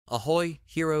Ahoy,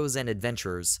 heroes and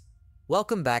adventurers!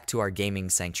 Welcome back to our gaming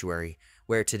sanctuary,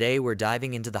 where today we're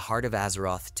diving into the heart of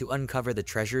Azeroth to uncover the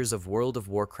treasures of World of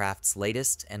Warcraft's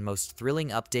latest and most thrilling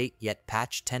update yet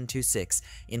patch 10.26,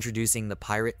 introducing the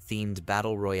pirate-themed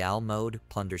Battle Royale mode,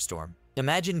 Plunderstorm.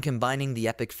 Imagine combining the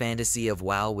epic fantasy of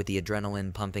WoW with the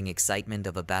adrenaline-pumping excitement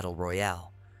of a Battle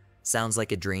Royale. Sounds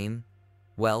like a dream?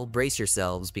 Well, brace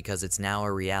yourselves because it's now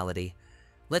a reality.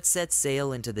 Let's set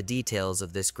sail into the details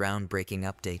of this groundbreaking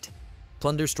update.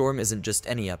 Plunderstorm isn't just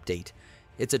any update.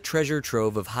 It's a treasure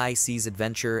trove of high seas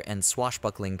adventure and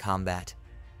swashbuckling combat.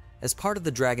 As part of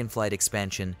the Dragonflight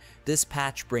expansion, this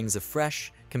patch brings a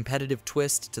fresh, competitive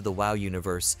twist to the WoW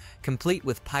universe, complete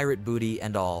with pirate booty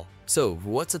and all. So,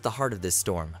 what's at the heart of this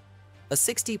storm? A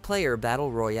 60-player Battle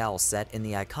Royale set in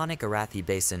the iconic Arathi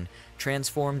Basin,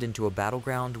 transformed into a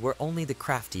battleground where only the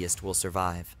craftiest will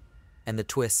survive. And the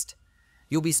twist?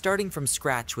 You'll be starting from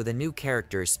scratch with a new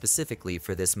character specifically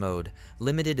for this mode,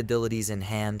 limited abilities in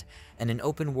hand, and an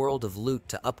open world of loot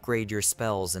to upgrade your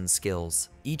spells and skills.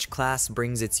 Each class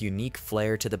brings its unique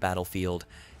flair to the battlefield,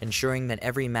 ensuring that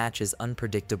every match is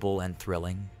unpredictable and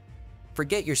thrilling.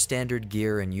 Forget your standard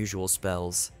gear and usual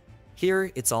spells.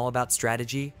 Here, it's all about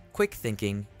strategy, quick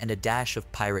thinking, and a dash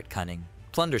of pirate cunning.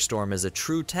 Plunderstorm is a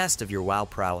true test of your WoW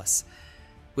prowess.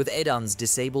 With add-ons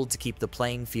disabled to keep the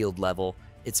playing field level,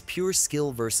 it's pure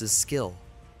skill versus skill.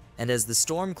 And as the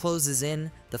storm closes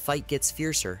in, the fight gets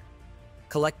fiercer.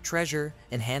 Collect treasure,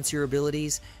 enhance your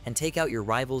abilities, and take out your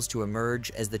rivals to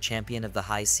emerge as the champion of the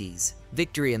high seas.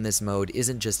 Victory in this mode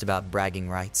isn't just about bragging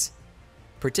rights.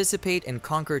 Participate and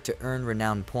conquer to earn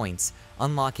renown points,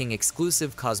 unlocking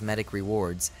exclusive cosmetic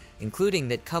rewards, including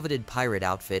that coveted pirate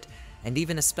outfit, and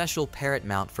even a special parrot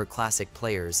mount for classic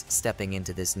players stepping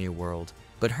into this new world.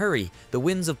 But hurry, the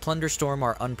winds of Plunderstorm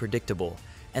are unpredictable,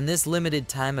 and this limited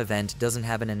time event doesn't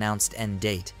have an announced end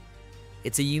date.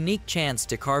 It's a unique chance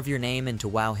to carve your name into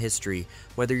WoW history,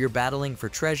 whether you're battling for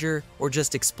treasure or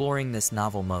just exploring this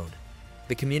novel mode.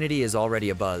 The community is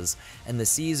already abuzz, and the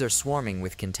seas are swarming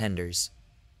with contenders.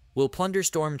 Will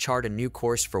Plunderstorm chart a new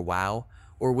course for WoW,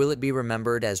 or will it be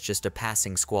remembered as just a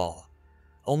passing squall?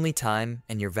 Only time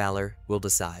and your valor will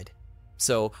decide.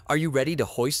 So, are you ready to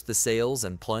hoist the sails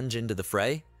and plunge into the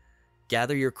fray?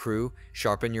 Gather your crew,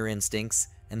 sharpen your instincts,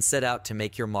 and set out to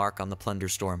make your mark on the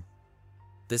Plunderstorm.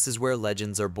 This is where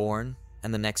legends are born,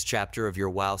 and the next chapter of your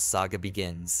WoW saga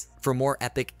begins. For more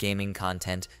epic gaming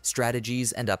content,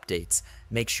 strategies, and updates,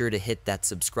 make sure to hit that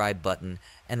subscribe button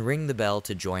and ring the bell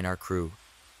to join our crew.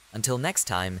 Until next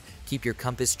time, keep your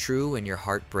compass true and your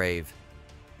heart brave.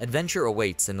 Adventure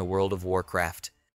awaits in the world of Warcraft.